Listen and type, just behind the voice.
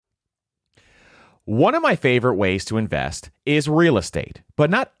One of my favorite ways to invest is real estate, but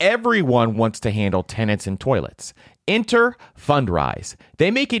not everyone wants to handle tenants and toilets. Enter Fundrise.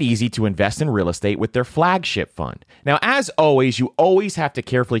 They make it easy to invest in real estate with their flagship fund. Now, as always, you always have to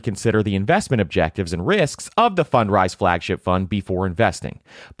carefully consider the investment objectives and risks of the Fundrise flagship fund before investing.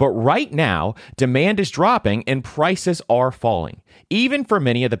 But right now, demand is dropping and prices are falling, even for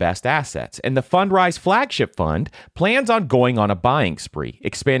many of the best assets. And the Fundrise flagship fund plans on going on a buying spree,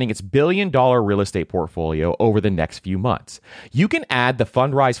 expanding its billion-dollar real estate portfolio over the next few months. You can add the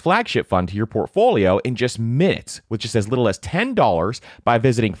Fundrise flagship fund to your portfolio in just minutes, with just as little as $10 by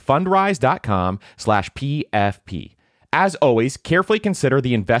visiting fundrise.com/PFP. As always, carefully consider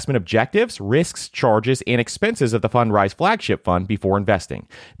the investment objectives, risks, charges, and expenses of the Fundrise flagship fund before investing.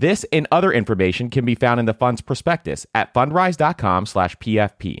 This and other information can be found in the fund's prospectus at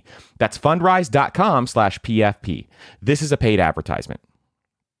fundrise.com/PFP. That's fundrise.com/PFP. This is a paid advertisement.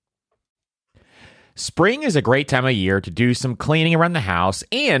 Spring is a great time of year to do some cleaning around the house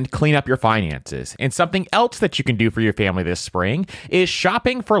and clean up your finances. And something else that you can do for your family this spring is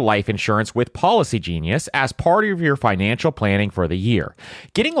shopping for life insurance with Policy Genius as part of your financial planning for the year.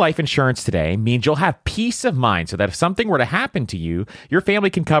 Getting life insurance today means you'll have peace of mind so that if something were to happen to you, your family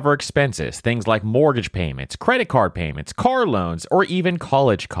can cover expenses, things like mortgage payments, credit card payments, car loans, or even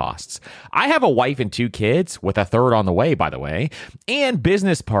college costs. I have a wife and 2 kids, with a third on the way, by the way, and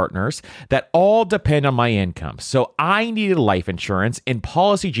business partners that all depend on my income. So I needed life insurance, and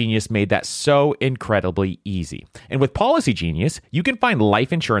Policy Genius made that so incredibly easy. And with Policy Genius, you can find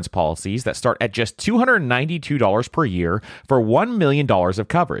life insurance policies that start at just $292 per year for $1 million of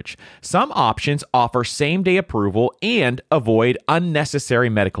coverage. Some options offer same-day approval and avoid unnecessary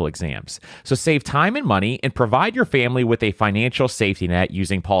medical exams. So save time and money and provide your family with a financial safety net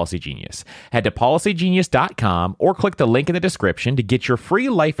using Policy Genius. Head to policygenius.com or click the link in the description to get your free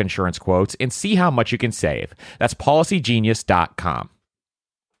life insurance quotes and see how much you can save. That's policygenius.com.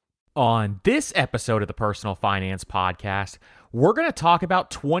 On this episode of the Personal Finance Podcast, we're going to talk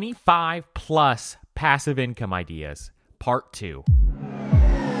about 25 plus passive income ideas, part 2.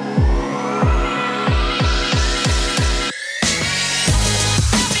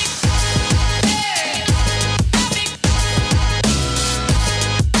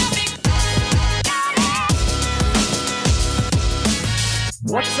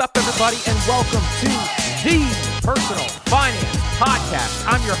 What's up, everybody, and welcome to the Personal Finance Podcast.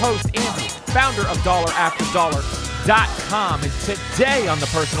 I'm your host, Andy, founder of DollarAfterDollar.com, and today on the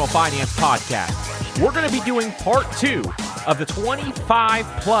Personal Finance Podcast, we're going to be doing part 2 of the 25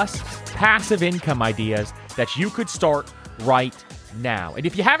 plus passive income ideas that you could start right now. And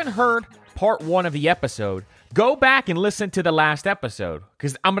if you haven't heard part 1 of the episode, go back and listen to the last episode,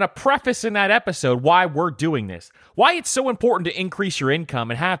 because I'm going to preface in that episode why we're doing this, why it's so important to increase your income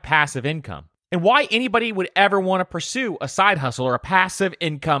and have passive income, and why anybody would ever want to pursue a side hustle or a passive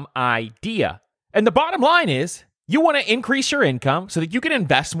income idea. And the bottom line is, you want to increase your income so that you can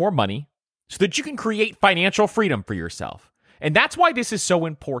invest more money, so that you can create financial freedom for yourself. And that's why this is so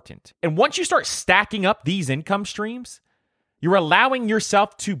important. And once you start stacking up these income streams, you're allowing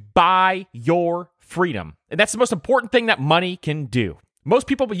yourself to buy your freedom. And that's the most important thing that money can do. Most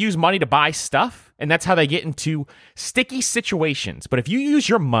people use money to buy stuff, and that's how they get into sticky situations. But if you use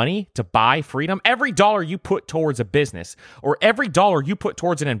your money to buy freedom, every dollar you put towards a business or every dollar you put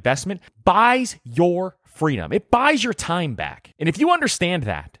towards an investment buys your freedom. It buys your time back. And if you understand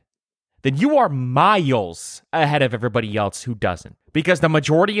that, then you are miles ahead of everybody else who doesn't. Because the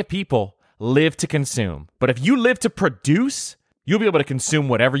majority of people live to consume. But if you live to produce, you'll be able to consume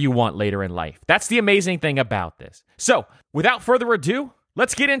whatever you want later in life. That's the amazing thing about this. So, without further ado,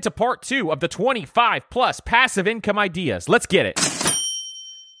 let's get into part 2 of the 25 plus passive income ideas. Let's get it.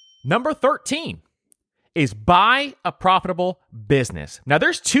 Number 13 is buy a profitable business. Now,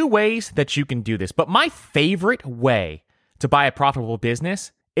 there's 2 ways that you can do this, but my favorite way to buy a profitable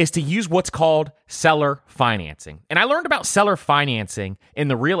business is to use what's called seller financing. And I learned about seller financing in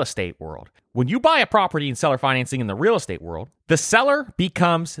the real estate world. When you buy a property in seller financing in the real estate world, the seller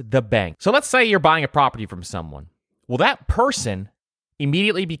becomes the bank. So let's say you're buying a property from someone. Well, that person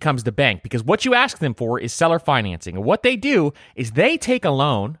immediately becomes the bank because what you ask them for is seller financing. And what they do is they take a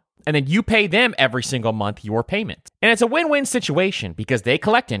loan and then you pay them every single month your payment. And it's a win-win situation because they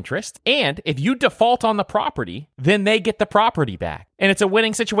collect interest, and if you default on the property, then they get the property back. And it's a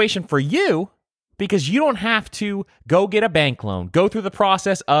winning situation for you because you don't have to go get a bank loan, go through the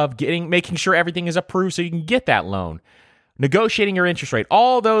process of making sure everything is approved so you can get that loan, negotiating your interest rate,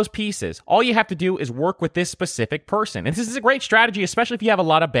 all those pieces. All you have to do is work with this specific person. And this is a great strategy, especially if you have a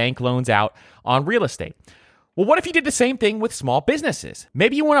lot of bank loans out on real estate. Well, what if you did the same thing with small businesses?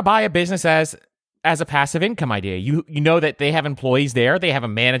 Maybe you want to buy a business as as a passive income idea. You know that they have employees there, they have a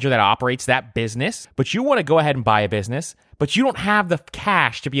manager that operates that business, but you want to go ahead and buy a business, but you don't have the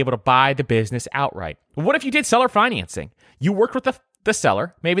cash to be able to buy the business outright. What if you did seller financing? You worked with the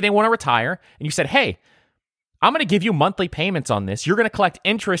seller, maybe they want to retire, and you said, hey, I'm going to give you monthly payments on this. You're going to collect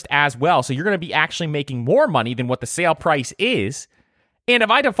interest as well, so you're going to be actually making more money than what the sale price is. And if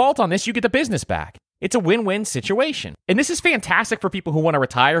I default on this, you get the business back. It's a win-win situation. And this is fantastic for people who want to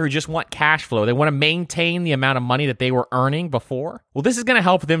retire, who just want cash flow. They want to maintain the amount of money that they were earning before. Well, this is going to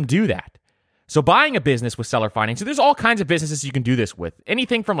help them do that. So buying a business with seller financing, there's all kinds of businesses you can do this with.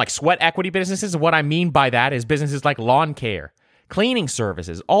 Anything from like sweat equity businesses. And what I mean by that is businesses like lawn care, cleaning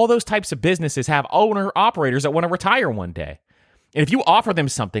services. All those types of businesses have owner-operators that want to retire one day. And if you offer them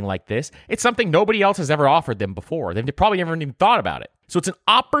something like this, it's something nobody else has ever offered them before. They've probably never even thought about it. So it's an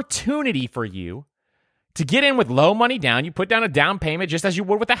opportunity for you to get in with low money down. You put down a down payment just as you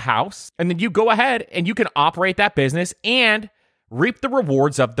would with a house, and then you go ahead and you can operate that business and reap the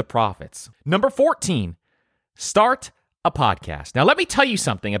rewards of the profits. Number 14, start a podcast. Now, let me tell you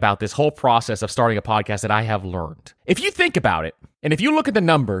something about this whole process of starting a podcast that I have learned. If you think about it, and if you look at the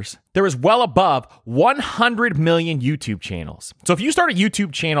numbers, there is well above 100 million YouTube channels. So if you start a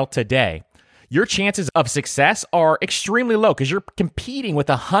YouTube channel today, your chances of success are extremely low because you're competing with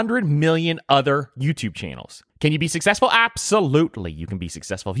 100 million other YouTube channels. Can you be successful? Absolutely, you can be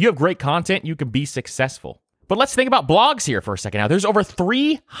successful. If you have great content, you can be successful. But let's think about blogs here for a second. Now, there's over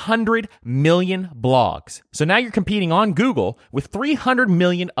 300 million blogs. So now you're competing on Google with 300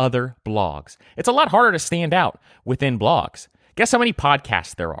 million other blogs. It's a lot harder to stand out within blogs. Guess how many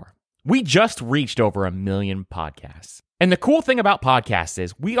podcasts there are? We just reached over 1 million podcasts. And the cool thing about podcasts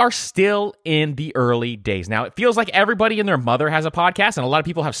is we are still in the early days. Now, it feels like everybody and their mother has a podcast, and a lot of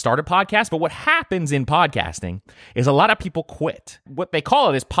people have started podcasts, but what happens in podcasting is a lot of people quit. What they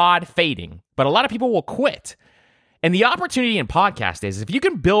call it is pod fading, but a lot of people will quit. And the opportunity in podcast is if you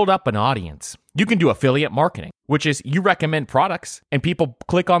can build up an audience, you can do affiliate marketing, which is you recommend products, and people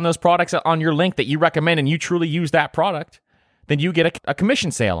click on those products on your link that you recommend, and you truly use that product, then you get a commission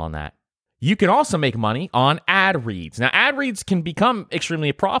sale on that. You can also make money on ad reads. Now, ad reads can become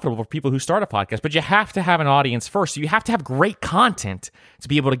extremely profitable for people who start a podcast, but you have to have an audience first. So you have to have great content to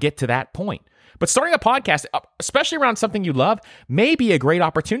be able to get to that point. But starting a podcast, especially around something you love, may be a great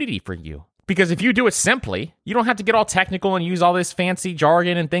opportunity for you. Because if you do it simply, you don't have to get all technical and use all this fancy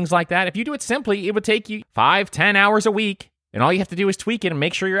jargon and things like that. If you do it simply, it would take you 5-10 hours a week. And all you have to do is tweak it and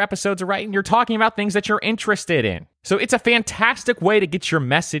make sure your episodes are right and you're talking about things that you're interested in. So it's a fantastic way to get your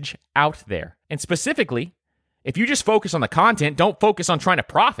message out there. And specifically, if you just focus on the content, don't focus on trying to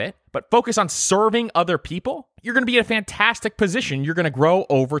profit, but focus on serving other people, you're going to be in a fantastic position. You're going to grow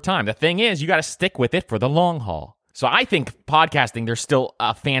over time. The thing is, you got to stick with it for the long haul. So I think podcasting, there's still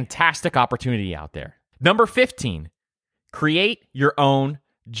a fantastic opportunity out there. Number 15, create your own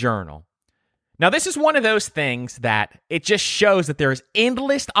journal. Now, this is one of those things that it just shows that there's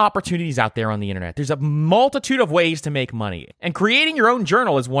endless opportunities out there on the internet. There's a multitude of ways to make money, and creating your own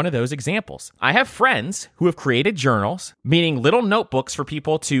journal is one of those examples. I have friends who have created journals, meaning little notebooks for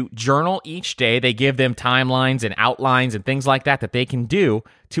people to journal each day. They give them timelines and outlines and things like that they can do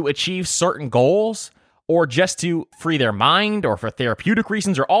to achieve certain goals, or just to free their mind, or for therapeutic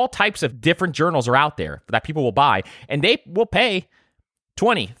reasons, or all types of different journals are out there that people will buy, and they will pay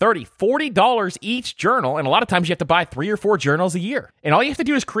 $20, $30, $40 each journal, and a lot of times you have to buy 3 or 4 journals a year. And all you have to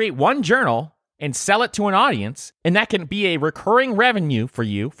do is create one journal and sell it to an audience, and that can be a recurring revenue for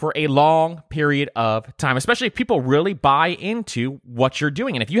you for a long period of time, especially if people really buy into what you're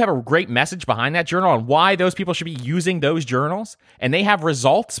doing. And if you have a great message behind that journal on why those people should be using those journals, and they have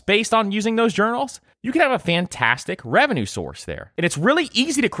results based on using those journals, you can have a fantastic revenue source there. And it's really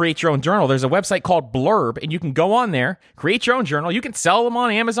easy to create your own journal. There's a website called Blurb, and you can go on there, create your own journal. You can sell them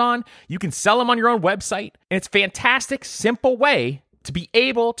on Amazon. You can sell them on your own website. And it's a fantastic, simple way to be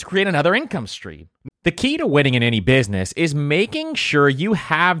able to create another income stream. The key to winning in any business is making sure you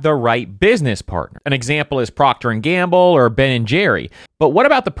have the right business partner. An example is Procter & Gamble or Ben & Jerry. But what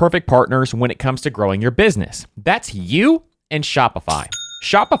about the perfect partners when it comes to growing your business? That's you and Shopify.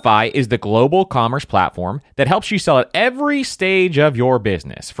 Shopify is the global commerce platform that helps you sell at every stage of your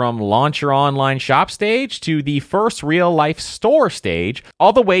business, from launch your online shop stage to the first real life store stage,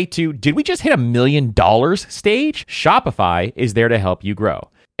 all the way to, did we just hit $1 million stage? Shopify is there to help you grow.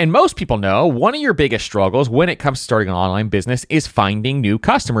 And most people know one of your biggest struggles when it comes to starting an online business is finding new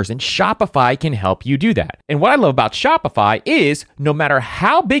customers, and Shopify can help you do that. And what I love about Shopify is no matter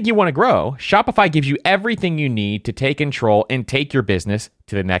how big you want to grow, Shopify gives you everything you need to take control and take your business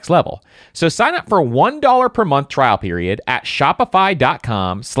to the next level. So sign up for a $1 per month trial period at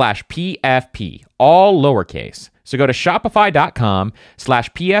shopify.com/PFP, all lowercase. So go to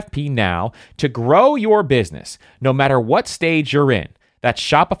shopify.com/PFP now to grow your business, no matter what stage you're in. That's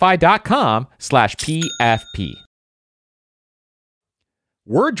shopify.com/PFP.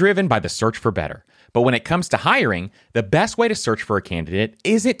 We're driven by the search for better. But when it comes to hiring, the best way to search for a candidate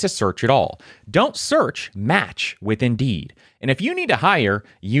isn't to search at all. Don't search, match with Indeed. And if you need to hire,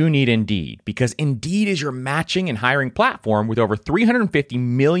 you need Indeed, because Indeed is your matching and hiring platform with over 350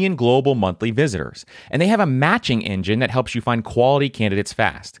 million global monthly visitors. And they have a matching engine that helps you find quality candidates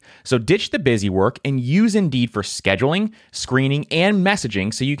fast. So ditch the busy work and use Indeed for scheduling, screening, and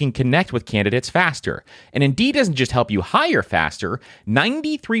messaging so you can connect with candidates faster. And Indeed doesn't just help you hire faster.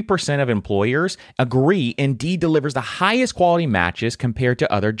 93% of employers agree Indeed delivers the highest quality matches compared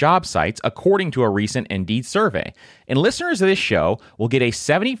to other job sites, according to a recent Indeed survey. And listeners of this show will get a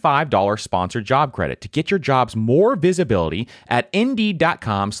 $75 sponsored job credit to get your jobs more visibility at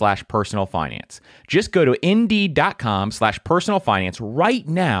Indeed.com/personalfinance. Just go to Indeed.com/personalfinance right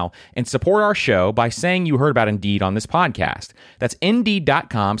now and support our show by saying you heard about Indeed on this podcast. That's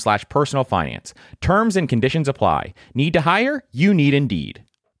Indeed.com/personalfinance. Terms and conditions apply. Need to hire? You need Indeed.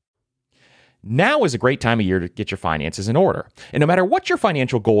 Now is a great time of year to get your finances in order. And no matter what your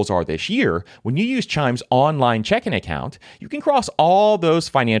financial goals are this year, when you use Chime's online checking account, you can cross all those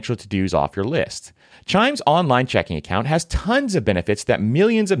financial to-dos off your list. Chime's online checking account has tons of benefits that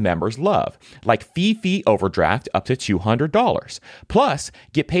millions of members love, like fee overdraft up to $200. Plus,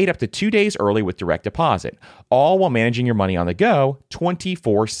 get paid up to 2 days early with direct deposit, all while managing your money on the go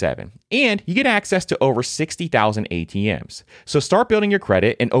 24/7. And you get access to over 60,000 ATMs. So start building your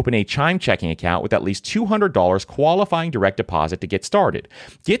credit and open a Chime checking account with at least $200 qualifying direct deposit to get started.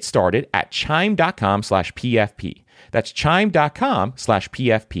 Get started at chime.com/PFP. That's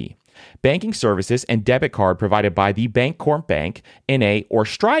chime.com/PFP. Banking services and debit card provided by the Bancorp Bank, N.A. or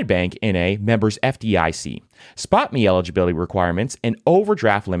Stride Bank, N.A., members FDIC. SpotMe eligibility requirements and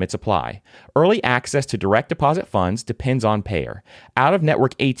overdraft limits apply. Early access to direct deposit funds depends on payer.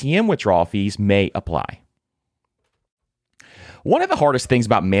 Out-of-network ATM withdrawal fees may apply. One of the hardest things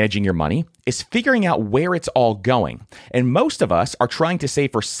about managing your money is figuring out where it's all going. And most of us are trying to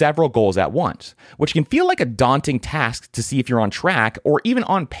save for several goals at once, which can feel like a daunting task to see if you're on track or even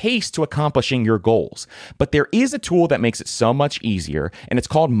on pace to accomplishing your goals. But there is a tool that makes it so much easier, and it's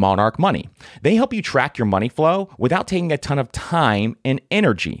called Monarch Money. They help you track your money flow without taking a ton of time and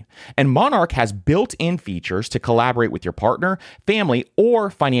energy. And Monarch has built-in features to collaborate with your partner, family,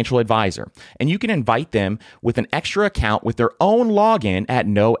 or financial advisor. And you can invite them with an extra account with their own login at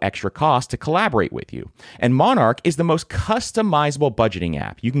no extra cost to collaborate with you. And Monarch is the most customizable budgeting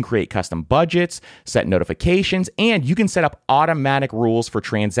app. You can create custom budgets, set notifications, and you can set up automatic rules for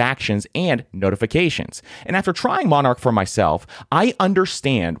transactions and notifications. And after trying Monarch for myself, I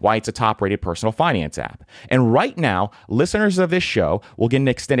understand why it's a top-rated personal finance app. And right now, listeners of this show will get an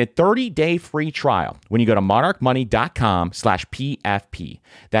extended 30-day free trial when you go to monarchmoney.com/PFP.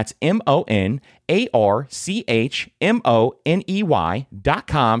 That's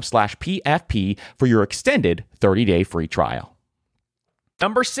MonarchMoney.com/PFP for your extended 30-day free trial.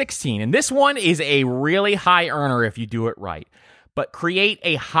 Number 16, and this one is a really high earner if you do it right, but create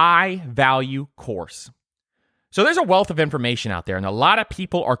a high value course. So there's a wealth of information out there, and a lot of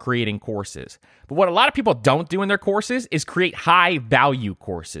people are creating courses. But what a lot of people don't do in their courses is create high value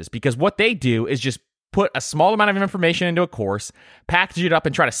courses, because what they do is just put a small amount of information into a course, package it up,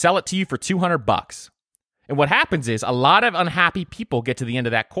 and try to sell it to you for $200. And what happens is a lot of unhappy people get to the end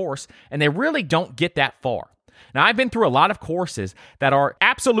of that course, and they really don't get that far. Now, I've been through a lot of courses that are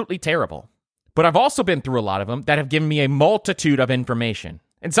absolutely terrible, but I've also been through a lot of them that have given me a multitude of information.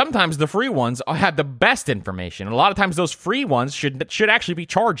 And sometimes the free ones have the best information. And a lot of times those free ones should actually be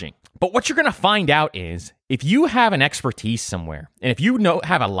charging. But what you're going to find out is if you have an expertise somewhere, and if you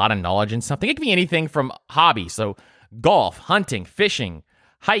have a lot of knowledge in something, it can be anything from hobbies, so golf, hunting, fishing,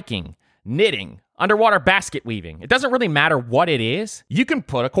 hiking, knitting, underwater basket weaving. It doesn't really matter what it is. You can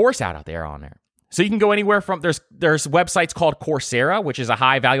put a course out there on there. So you can go anywhere from, there's websites called Coursera, which is a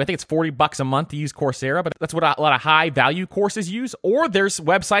high value. I think it's $40 a month to use Coursera, but that's what a lot of high value courses use. Or there's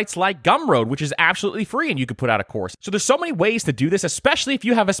websites like Gumroad, which is absolutely free and you could put out a course. So there's so many ways to do this, especially if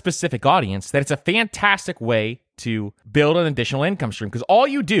you have a specific audience, that it's a fantastic way to build an additional income stream. Because all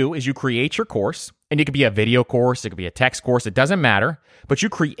you do is you create your course, and it could be a video course, it could be a text course, it doesn't matter. But you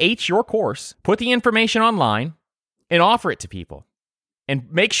create your course, put the information online, and offer it to people.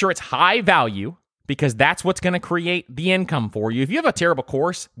 And make sure it's high value, because that's what's going to create the income for you. If you have a terrible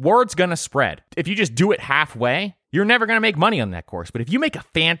course, word's going to spread. If you just do it halfway, you're never going to make money on that course. But if you make a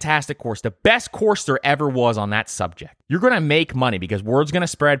fantastic course, the best course there ever was on that subject, you're going to make money because word's going to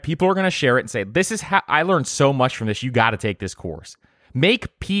spread. People are going to share it and say, this is how I learned so much from this. You got to take this course.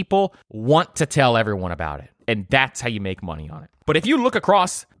 Make people want to tell everyone about it. And that's how you make money on it. But if you look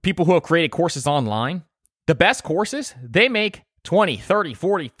across people who have created courses online, the best courses, they make $20, $30,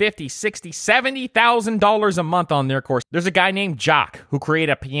 $40, $50, $60, $70,000 a month on their course. There's a guy named Jock who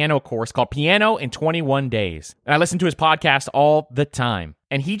created a piano course called Piano in 21 Days. And I listen to his podcast all the time.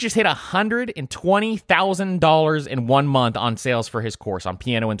 And he just hit $120,000 in 1 month on sales for his course on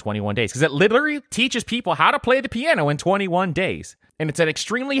Piano in 21 Days. Because it literally teaches people how to play the piano in 21 days. And it's an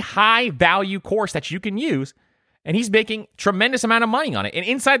extremely high value course that you can use. And he's making tremendous amount of money on it. And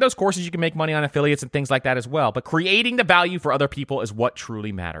inside those courses, you can make money on affiliates and things like that as well. But creating the value for other people is what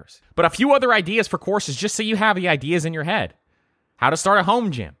truly matters. But a few other ideas for courses, just so you have the ideas in your head. How to start a home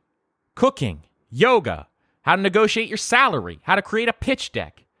gym, cooking, yoga, how to negotiate your salary, how to create a pitch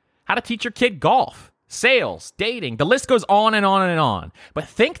deck, how to teach your kid golf, sales, dating. The list goes on and on and on. But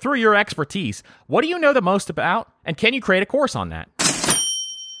think through your expertise. What do you know the most about? And can you create a course on that?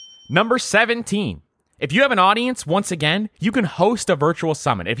 Number 17. If you have an audience, once again, you can host a virtual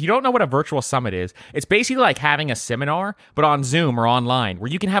summit. If you don't know what a virtual summit is, it's basically like having a seminar, but on Zoom or online,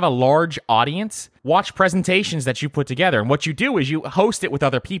 where you can have a large audience watch presentations that you put together. And what you do is you host it with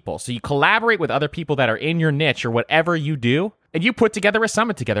other people. So you collaborate with other people that are in your niche or whatever you do, and you put together a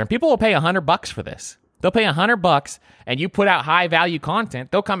summit together. And people will pay $100 for this. They'll pay $100 and you put out high value content.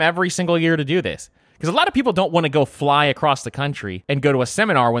 They'll come every single year to do this. Because a lot of people don't want to go fly across the country and go to a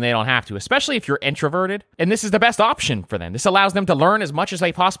seminar when they don't have to, especially if you're introverted. And this is the best option for them. This allows them to learn as much as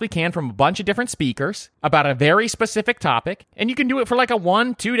they possibly can from a bunch of different speakers about a very specific topic. And you can do it for like a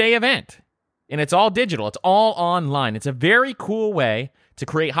 1-2 day event. And it's all digital. It's all online. It's a very cool way to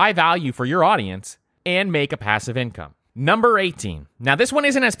create high value for your audience and make a passive income. Number 18. Now, this one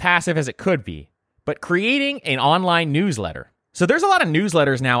isn't as passive as it could be, but creating an online newsletter. So there's a lot of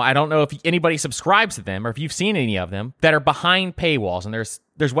newsletters now. I don't know if anybody subscribes to them or if you've seen any of them that are behind paywalls. And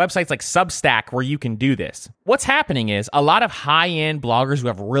there's websites like Substack where you can do this. What's happening is a lot of high-end bloggers who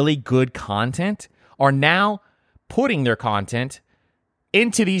have really good content are now putting their content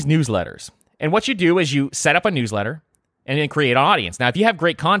into these newsletters. And what you do is you set up a newsletter and then create an audience. Now, if you have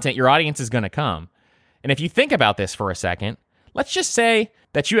great content, your audience is going to come. And if you think about this for a second, let's just say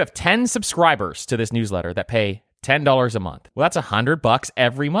that you have 10 subscribers to this newsletter that pay $10 a month. Well, that's $100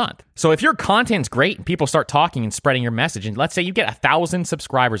 every month. So if your content's great and people start talking and spreading your message, and let's say you get 1,000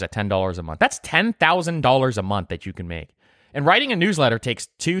 subscribers at $10 a month, that's $10,000 a month that you can make. And writing a newsletter takes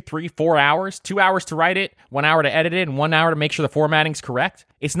 2, 3, 4 hours, 2 hours to write it, 1 hour to edit it, and 1 hour to make sure the formatting's correct.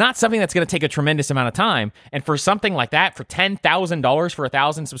 It's not something that's going to take a tremendous amount of time. And for something like that, for $10,000 for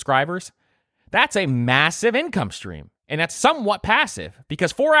 1,000 subscribers, that's a massive income stream. And that's somewhat passive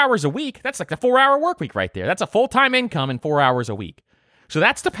because 4 hours a week, that's like the 4-hour work week right there. That's a full-time income in 4 hours a week. So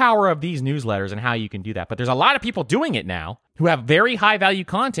that's the power of these newsletters and how you can do that. But there's a lot of people doing it now who have very high value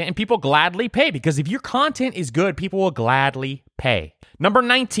content and people gladly pay because if your content is good, people will gladly pay. Number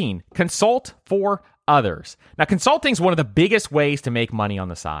 19, consult for others. Now, consulting is one of the biggest ways to make money on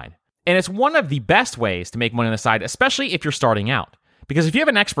the side. And it's one of the best ways to make money on the side, especially if you're starting out. Because if you have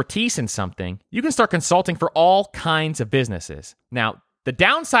an expertise in something, you can start consulting for all kinds of businesses. Now, the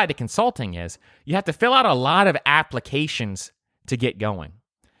downside to consulting is you have to fill out a lot of applications to get going.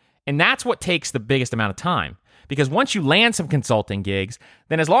 And that's what takes the biggest amount of time. Because once you land some consulting gigs,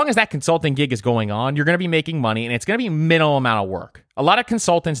 then as long as that consulting gig is going on, you're going to be making money and it's going to be minimal amount of work. A lot of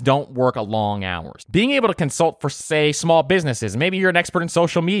consultants don't work long hours. Being able to consult for, say, small businesses, maybe you're an expert in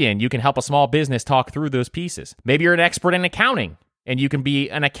social media and you can help a small business talk through those pieces. Maybe you're an expert in accounting. And you can be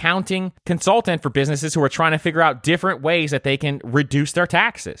an accounting consultant for businesses who are trying to figure out different ways that they can reduce their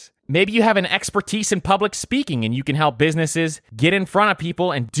taxes. Maybe you have an expertise in public speaking and you can help businesses get in front of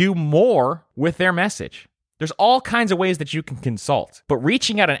people and do more with their message. There's all kinds of ways that you can consult. But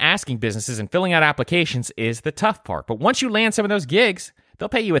reaching out and asking businesses and filling out applications is the tough part. But once you land some of those gigs, they'll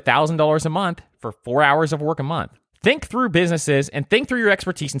pay you $1,000 a month for 4 hours of work a month. Think through businesses and think through your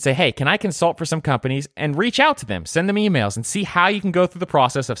expertise and say, hey, can I consult for some companies? And reach out to them, send them emails, and see how you can go through the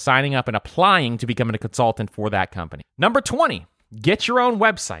process of signing up and applying to becoming a consultant for that company. Number 20, get your own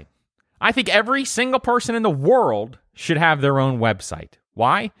website. I think every single person in the world should have their own website.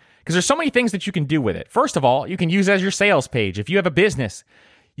 Why? Because there's so many things that you can do with it. First of all, you can use it as your sales page. If you have a business,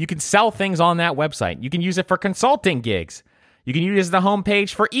 you can sell things on that website. You can use it for consulting gigs. You can use the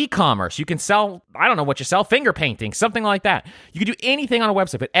homepage for e-commerce. You can sell, I don't know what you sell, finger painting, something like that. You can do anything on a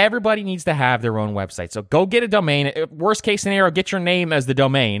website, but everybody needs to have their own website. So go get a domain. Worst case scenario, get your name as the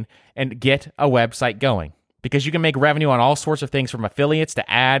domain and get a website going, because you can make revenue on all sorts of things, from affiliates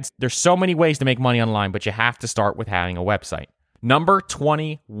to ads. There's so many ways to make money online, but you have to start with having a website. Number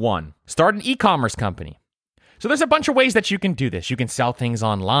 21, start an e-commerce company. So there's a bunch of ways that you can do this. You can sell things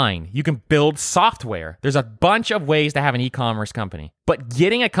online. You can build software. There's a bunch of ways to have an e-commerce company. But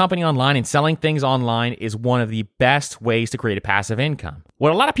getting a company online and selling things online is one of the best ways to create a passive income.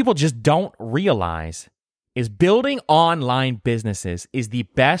 What a lot of people just don't realize is building online businesses is the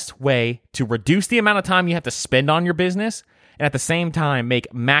best way to reduce the amount of time you have to spend on your business and at the same time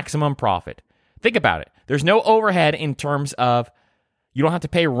make maximum profit. Think about it. There's no overhead in terms of you don't have to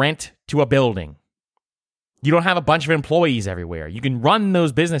pay rent to a building. You don't have a bunch of employees everywhere. You can run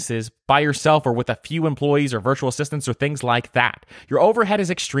those businesses by yourself or with a few employees or virtual assistants or things like that. Your overhead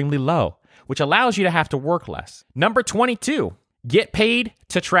is extremely low, which allows you to have to work less. Number 22, get paid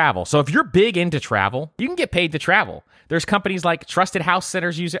to travel. So if you're big into travel, you can get paid to travel. There's companies like Trusted House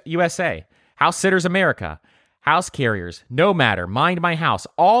Sitters USA, House Sitters America, House Carriers, No Matter, Mind My House.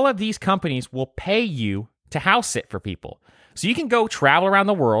 All of these companies will pay you to house sit for people. So you can go travel around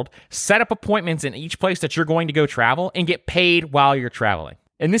the world, set up appointments in each place that you're going to go travel, and get paid while you're traveling.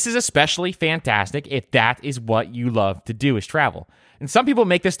 And this is especially fantastic if that is what you love to do, is travel. And some people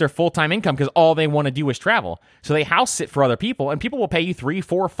make this their full-time income because all they want to do is travel. So they house sit for other people, and people will pay you $300,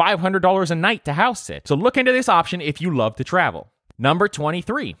 $400, $500 a night to house sit. So look into this option if you love to travel. Number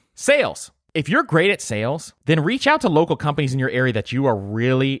 23, sales. If you're great at sales, then reach out to local companies in your area that you are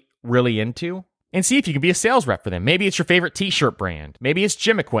really, really into, and see if you can be a sales rep for them. Maybe it's your favorite t-shirt brand. Maybe it's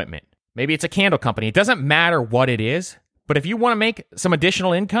gym equipment. Maybe it's a candle company. It doesn't matter what it is, but if you want to make some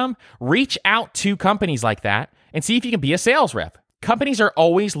additional income, reach out to companies like that and see if you can be a sales rep. Companies are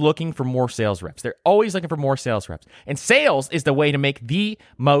always looking for more sales reps. They're always looking for more sales reps. And sales is the way to make the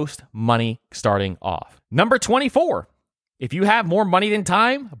most money starting off. Number 24, if you have more money than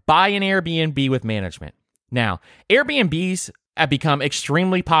time, buy an Airbnb with management. Now, Airbnbs have become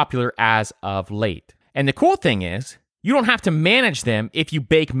extremely popular as of late. And the cool thing is, you don't have to manage them if you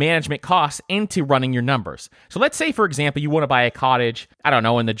bake management costs into running your numbers. So let's say, for example, you want to buy a cottage, I don't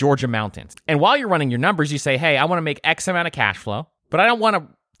know, in the Georgia mountains. And while you're running your numbers, you say, hey, I want to make X amount of cash flow, but I don't want to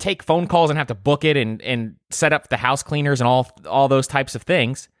take phone calls and have to book it and set up the house cleaners and all those types of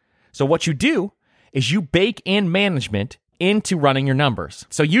things. So what you do is you bake in management into running your numbers.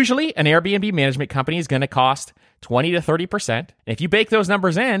 So usually an Airbnb management company is going to cost 20 to 30%. And if you bake those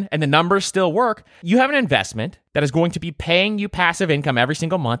numbers in and the numbers still work, you have an investment that is going to be paying you passive income every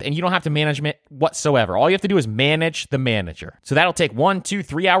single month, and you don't have to manage it whatsoever. All you have to do is manage the manager. So that'll take 1, 2,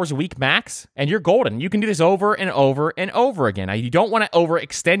 3 hours a week max, and you're golden. You can do this over and over and over again. Now, you don't want to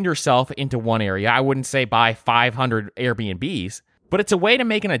overextend yourself into one area. I wouldn't say buy 500 Airbnbs, but it's a way to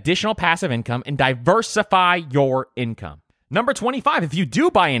make an additional passive income and diversify your income. Number 25, if you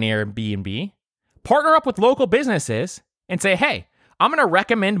do buy an Airbnb, partner up with local businesses and say, hey, I'm going to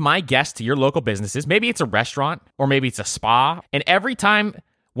recommend my guests to your local businesses. Maybe it's a restaurant or maybe it's a spa. And every time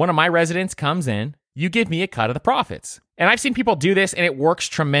one of my residents comes in, you give me a cut of the profits. And I've seen people do this and it works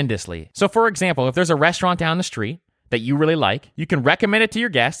tremendously. So for example, if there's a restaurant down the street that you really like, you can recommend it to your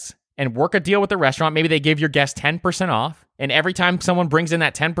guests and work a deal with the restaurant. Maybe they give your guests 10% off. And every time someone brings in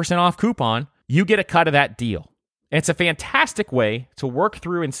that 10% off coupon, you get a cut of that deal. And it's a fantastic way to work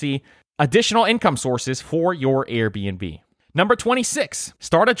through and see additional income sources for your Airbnb. Number 26,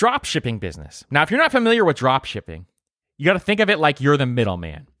 start a drop shipping business. Now, if you're not familiar with drop shipping, you got to think of it like you're the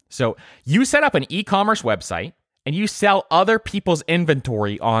middleman. So you set up an e-commerce website and you sell other people's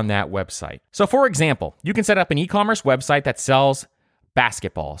inventory on that website. So for example, you can set up an e-commerce website that sells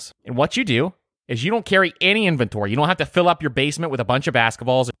basketballs. And what you do is you don't carry any inventory. You don't have to fill up your basement with a bunch of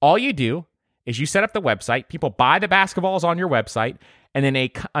basketballs. All you do is you set up the website, people buy the basketballs on your website, and then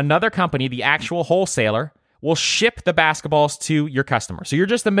another company, the actual wholesaler, will ship the basketballs to your customer. So you're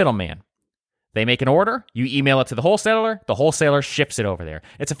just the middleman. They make an order, you email it to the wholesaler ships it over there.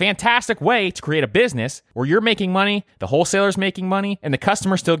 It's a fantastic way to create a business where you're making money, the wholesaler's making money, and the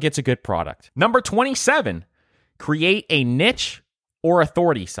customer still gets a good product. Number 27, create a niche or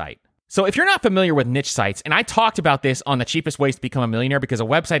authority site. So if you're not familiar with niche sites, and I talked about this on the cheapest ways to become a millionaire because a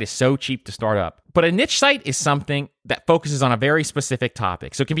website is so cheap to start up, but a niche site is something that focuses on a very specific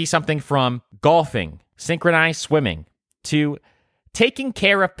topic. So it can be something from golfing, synchronized swimming, to taking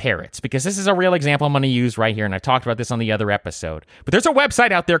care of parrots, because this is a real example I'm going to use right here, and I talked about this on the other episode. But there's a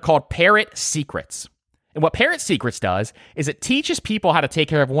website out there called Parrot Secrets. And what Parrot Secrets does is it teaches people how to take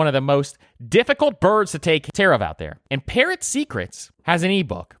care of one of the most difficult birds to take care of out there. And Parrot Secrets has an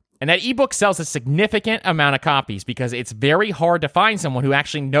ebook. And that ebook sells a significant amount of copies because it's very hard to find someone who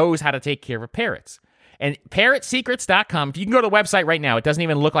actually knows how to take care of parrots. And parrotsecrets.com, if you can go to the website right now, it doesn't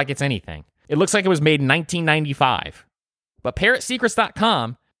even look like it's anything. It looks like it was made in 1995. But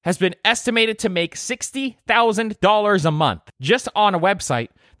parrotsecrets.com has been estimated to make $60,000 a month just on a website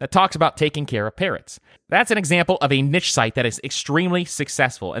that talks about taking care of parrots. That's an example of a niche site that is extremely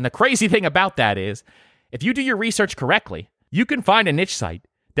successful. And the crazy thing about that is, if you do your research correctly, you can find a niche site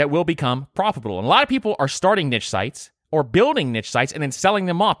that will become profitable. And a lot of people are starting niche sites or building niche sites and then selling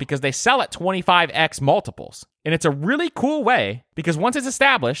them off because they sell at 25x multiples. And it's a really cool way because once it's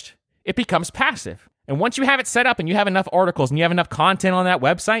established, it becomes passive. And once you have it set up and you have enough articles and you have enough content on that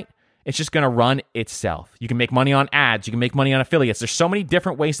website, it's just going to run itself. You can make money on ads. You can make money on affiliates. There's so many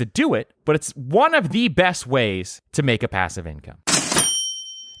different ways to do it, but it's one of the best ways to make a passive income.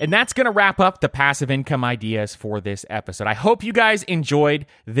 And that's going to wrap up the passive income ideas for this episode. I hope you guys enjoyed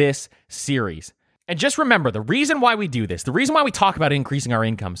this series. And just remember, the reason why we do this, the reason why we talk about increasing our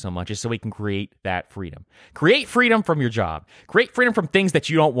income so much is so we can create that freedom. Create freedom from your job. Create freedom from things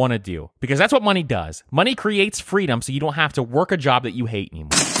that you don't want to do, because that's what money does. Money creates freedom so you don't have to work a job that you hate anymore.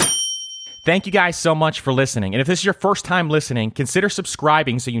 Thank you guys so much for listening. And if this is your first time listening, consider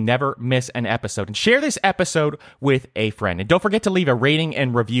subscribing so you never miss an episode. And share this episode with a friend. And don't forget to leave a rating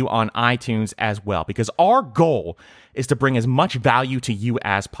and review on iTunes as well, because our goal is to bring as much value to you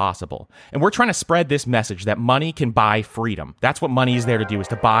as possible. And we're trying to spread this message that money can buy freedom. That's what money is there to do, is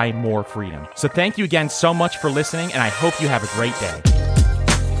to buy more freedom. So thank you again so much for listening, and I hope you have a great day.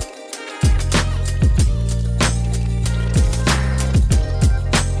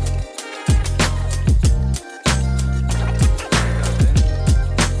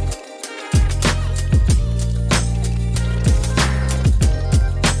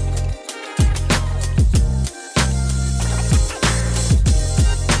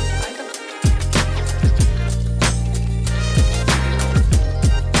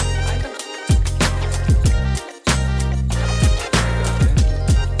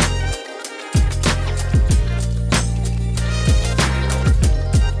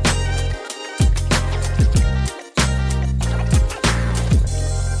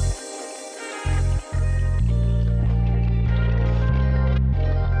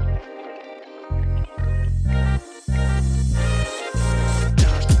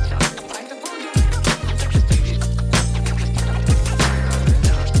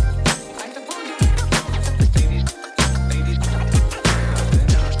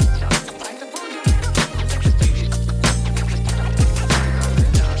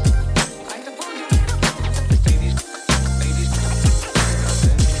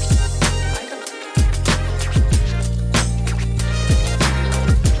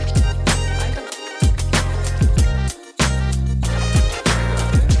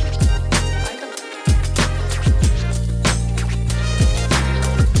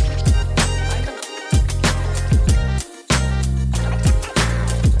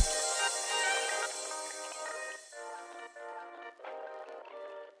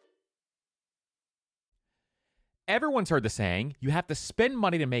 Everyone's heard the saying, you have to spend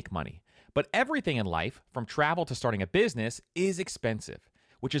money to make money. But everything in life, from travel to starting a business, is expensive,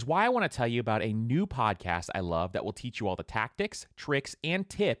 which is why I want to tell you about a new podcast I love that will teach you all the tactics, tricks, and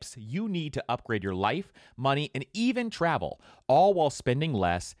tips you need to upgrade your life, money, and even travel, all while spending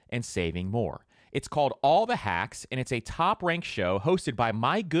less and saving more. It's called All the Hacks, and it's a top-ranked show hosted by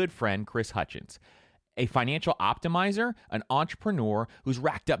my good friend, Chris Hutchins, a financial optimizer, an entrepreneur who's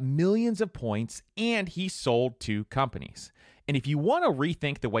racked up millions of points, and he's sold to companies. And if you want to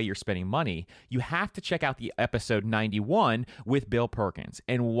rethink the way you're spending money, you have to check out the episode 91 with Bill Perkins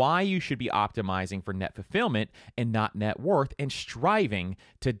and why you should be optimizing for net fulfillment and not net worth and striving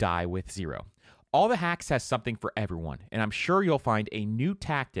to die with zero. All the Hacks has something for everyone, and I'm sure you'll find a new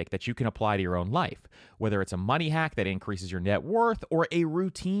tactic that you can apply to your own life, whether it's a money hack that increases your net worth or a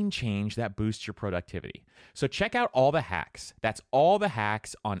routine change that boosts your productivity. So check out All the Hacks. That's All the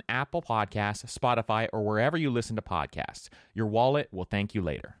Hacks on Apple Podcasts, Spotify, or wherever you listen to podcasts. Your wallet will thank you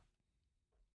later.